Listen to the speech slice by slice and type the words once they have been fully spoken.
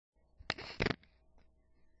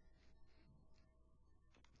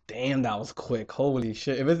Damn, that was quick. Holy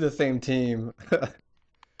shit. If it's the same team.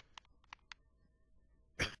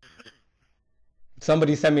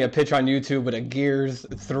 Somebody sent me a picture on YouTube with a Gears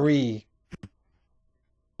 3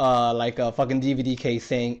 like a fucking DVD case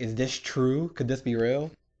saying, "Is this true? Could this be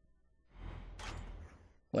real?"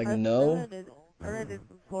 Like, no. I read it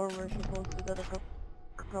before we're supposed to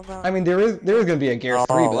come out. I mean, there is gonna be a Gears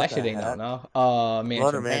 3, but that shit ain't heck? out now.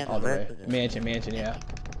 Mansion, all the way. Mansion, yeah.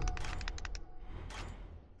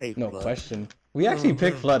 No question. We actually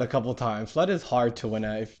picked Flood a couple times. Flood is hard to win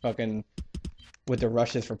at fucking with the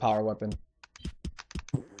rushes for power weapon.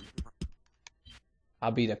 I'll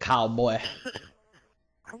be the cowboy.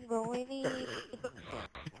 I'm going in.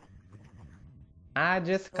 I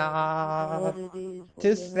just got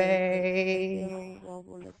to say,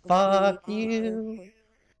 fuck you.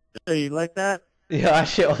 You like that? Yeah, that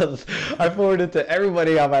shit was. I forwarded it to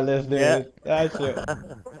everybody on my list, dude. Yeah. That shit.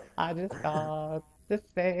 I just got to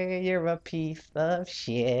say you're a piece of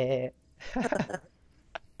shit.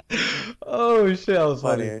 Oh shit, that was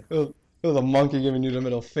funny. It was a monkey giving you the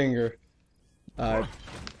middle finger.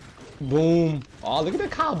 Boom. Oh, look at the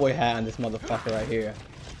cowboy hat on this motherfucker right here.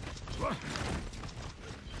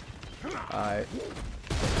 Alright.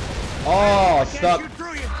 Oh, stuck.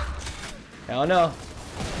 Hell no.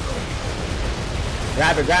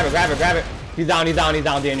 Grab it. He's down,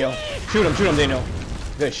 Daniel. Shoot him, Daniel.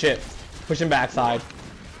 Good shit. Push him backside.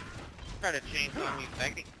 Try to chainsaw me,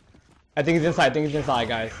 Becky. I think he's inside,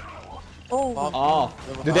 guys. Oh.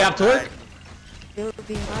 Do they have torque? They would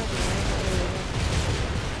be hard.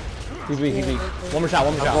 He's weak. One more shot. I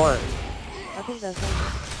think that's it.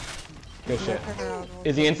 Good shit.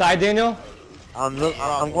 Is he inside, Daniel? I'm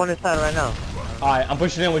going inside right now. Alright, I'm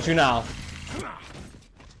pushing in with you now.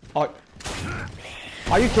 Oh.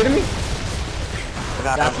 Are you kidding me?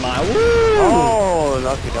 That's mine. Woo! Oh,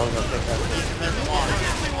 lucky. That was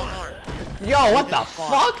a Yo, what the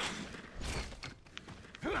fuck?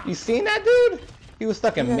 You seen that dude? He was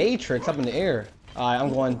stuck in Matrix up in the air. Alright, I'm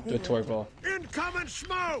going to a torque ball. Incoming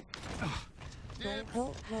smoke!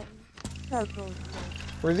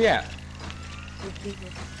 Where's he at?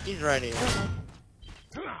 He's right here.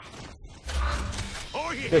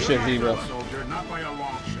 Oh, yeah. Good shit, Zebra. Soldier, not by a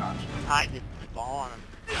long shot. I did spawn him.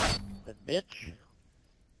 The bitch.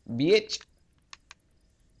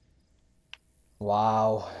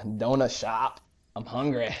 Wow, donut shop. I'm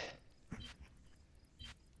hungry.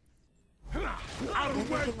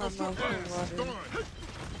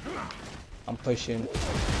 I'm pushing.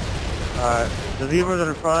 Alright, the Zebra's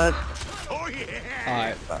in front. Oh, yeah.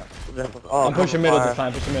 Alright. Oh, I'm pushing middle this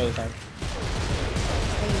time.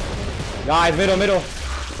 Guys, middle.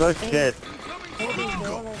 Good shit.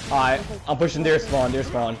 Alright, I'm pushing their spawn.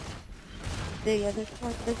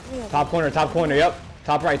 Top corner, yep.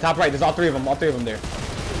 Top right. There's all three of them there.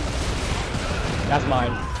 That's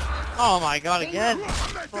mine. Oh my god, again.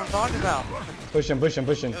 That's what I'm talking about. Push him. It was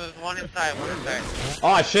one inside.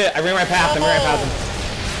 Oh shit, I ran right past him.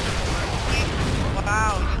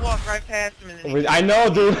 Wow, you walked right past him and then I know,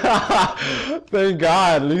 dude. Thank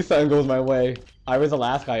God, at least something goes my way. Where's the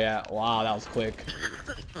last guy at? Wow, that was quick.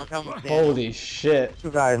 Holy shit.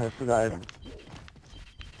 Two guys.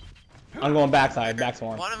 I'm going backside, back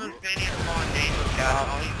spawn. one of them's standing in spawn, Daniel's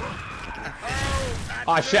got it.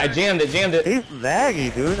 Oh shit, I jammed it. He's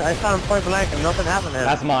laggy, dude. I saw him point blank and nothing happened to him.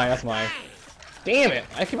 That's mine. Damn it,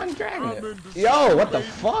 I keep on dragging it. Yo, what the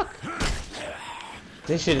fuck?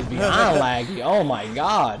 This shit is beyond laggy. Oh my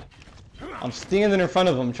god. I'm standing in front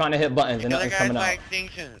of him trying to hit buttons and nothing's coming out. By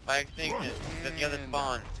extinction. That's the other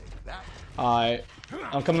spawn. Alright.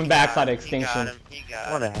 I'm coming backside of extinction. He got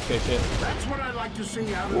him. What the heck? Good shit. That's what I like to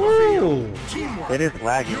see out of Woo! It is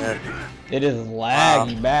laggy, man. It is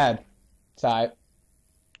laggy bad. It's alright.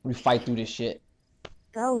 We fight through this shit.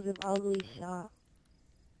 That was an ugly shot.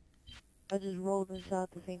 I just rolled and shot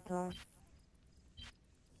at the same time.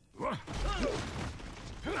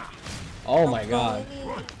 Oh my god.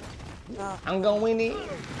 I'm going in.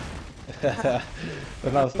 Let's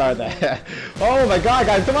not start that. Oh my god,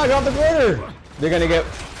 guys, come on, get off the corner. They're gonna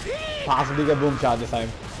possibly get boom shot this time.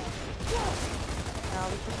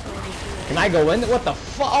 Can I go in? What the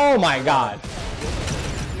fuck? Oh my god.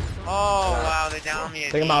 Oh wow, they down me.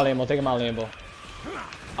 Take him out, Lambo.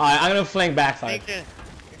 Alright, I'm gonna flank backside. Pick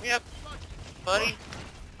me up, buddy.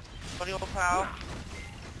 Buddy, old pal.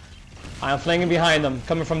 I'm flanking behind them,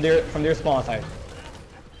 coming from their spawn side.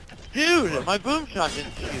 Dude, my boom shot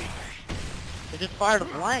didn't shoot. It just fired a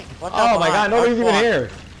blank. What's Oh my god, nobody's even here.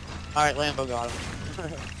 Alright, Lambo got him.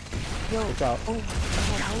 What's up?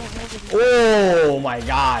 Oh my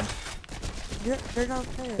god. They're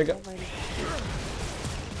downstairs.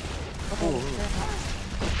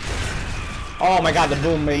 Oh my god, the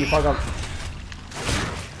boom made me fuck up.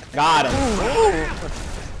 Got him.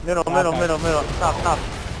 Middle. Stop.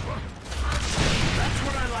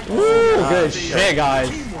 Woo, good shit, guys.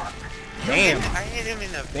 Damn. I hit him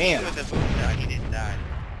in the face with the boom shot. He didn't die.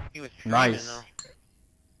 He was trying nice. though.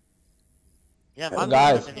 Yeah, my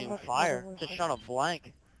guys. doesn't even fire. Just shot a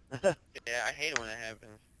blank. Yeah, I hate it when that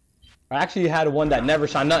happens. I actually had one that never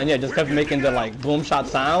shot nothing yet, just kept making the like boom shot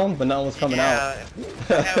sound, but nothing was coming out.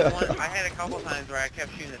 I had a couple times where I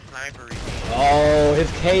kept shooting the sniper routine. Oh,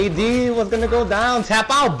 his KD was gonna go down. Tap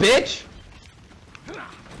out, bitch!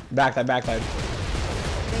 Backside.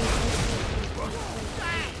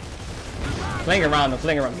 Fling around.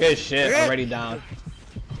 Good shit. Already down.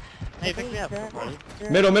 Hey, pick me up, buddy.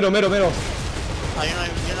 Middle. Oh, you're not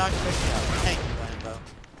gonna pick me up. Thank you, Lambo.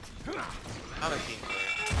 I'm a team player.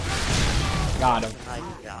 Got him. Nice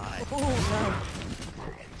guy.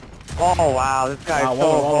 Oh wow, this guy's so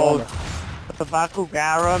old. The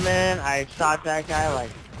Bakugara, man, I shot that guy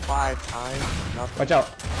like 5 times. Nothing. Watch out.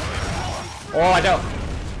 Oh, watch out.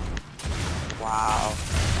 Wow.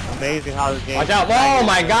 Amazing how this game. Watch out. Oh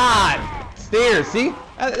my god. Steers, see?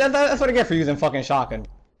 That's what I get for using fucking shotgun.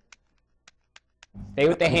 Stay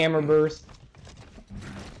with the hammer burst.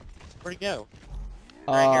 Where'd he go?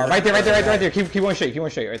 Right there. Keep one straight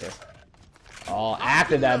right there. Oh,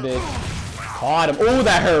 after that bitch. Caught him. Oh,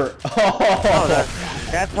 that hurt. Oh,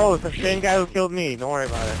 that's host. The same guy who killed me. Don't worry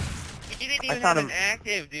about it. He didn't even have an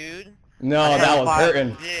active, dude. No, that was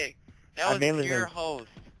hurting. That was pure host.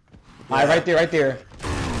 Alright, right there.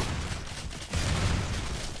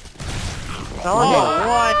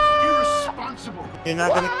 What? Irresponsible. You're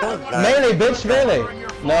not gonna kill him. Melee, bitch, melee.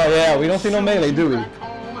 No, yeah, we don't see no melee, do we?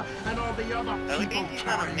 At least he's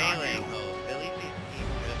not a melee host. At least he's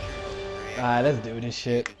just Alright, let's do this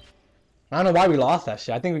shit. I don't know why we lost that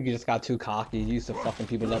shit. I think we just got too cocky. Used to fucking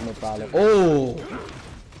people up, no problem. Oh!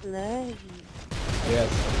 Yes.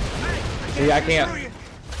 See, I can't.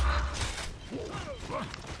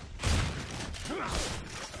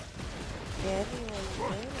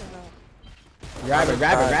 Grab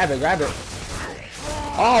it.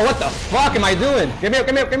 Oh, what the fuck am I doing? Give me up,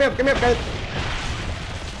 guys.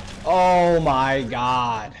 Oh my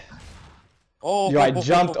god. Oh, yo, I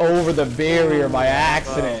jumped over the barrier by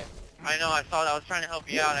accident. I know, I was trying to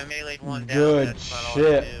help you out. I meleeed one down. Good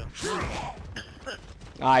shit.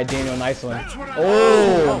 Alright, Daniel, nice one.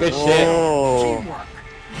 Oh, good shit.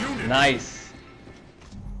 Nice.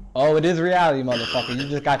 Oh, it is reality, motherfucker. You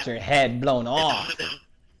just got your head blown off.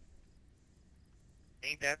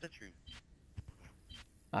 Ain't that the truth?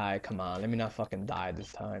 Alright, come on. Let me not fucking die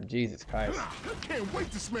this time. Jesus Christ. I can't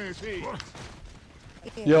wait to smash heads.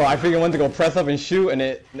 Yo, I figured one to go press up and shoot, and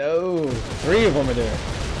it... No. 3 of them are there.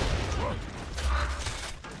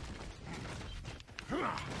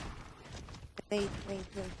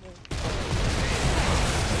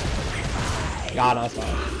 God, that's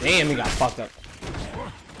fine. Damn, he got fucked up.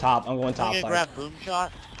 Top. I'm going top side. Grab boom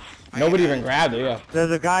shot? Nobody even grabbed it, yeah. There's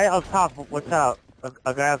a guy up top. What's up?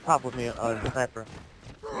 A guy up top with me, a sniper.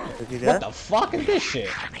 Is he there? What the fuck is this shit?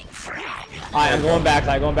 Alright, I'm going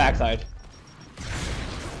backside.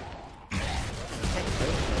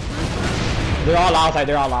 They're all outside.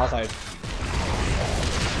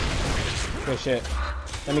 Good shit.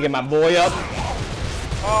 Let me get my boy up.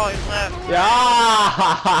 Oh, he's left.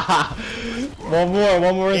 Yeah!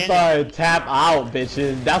 One more inside. Tap out,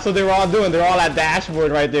 bitches. That's what they were all doing. They're all at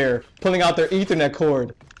dashboard right there, pulling out their Ethernet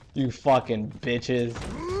cord. You fucking bitches.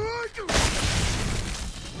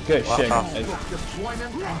 Good shit, guys.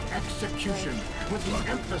 Deployment and execution, with the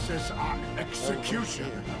emphasis on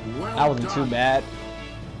execution. Well that wasn't done. too bad.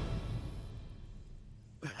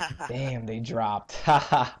 Damn, they dropped.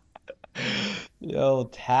 Yo,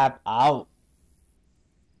 tap out.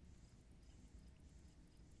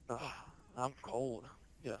 I'm cold.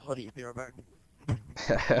 Yeah, hoodie, be right back.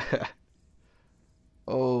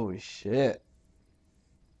 Oh shit.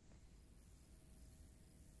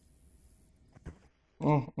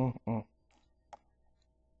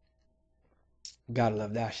 Gotta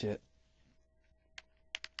love that shit.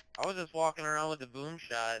 I was just walking around with the boom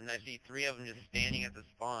shot, and I see 3 of them just standing at the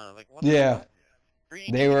spawn. I was like, what Yeah. the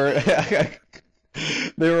fuck? They were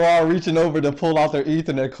they were all reaching over to pull out their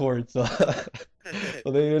Ethernet cord, so,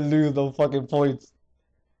 so they didn't lose no fucking points.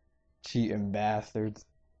 Cheating bastards.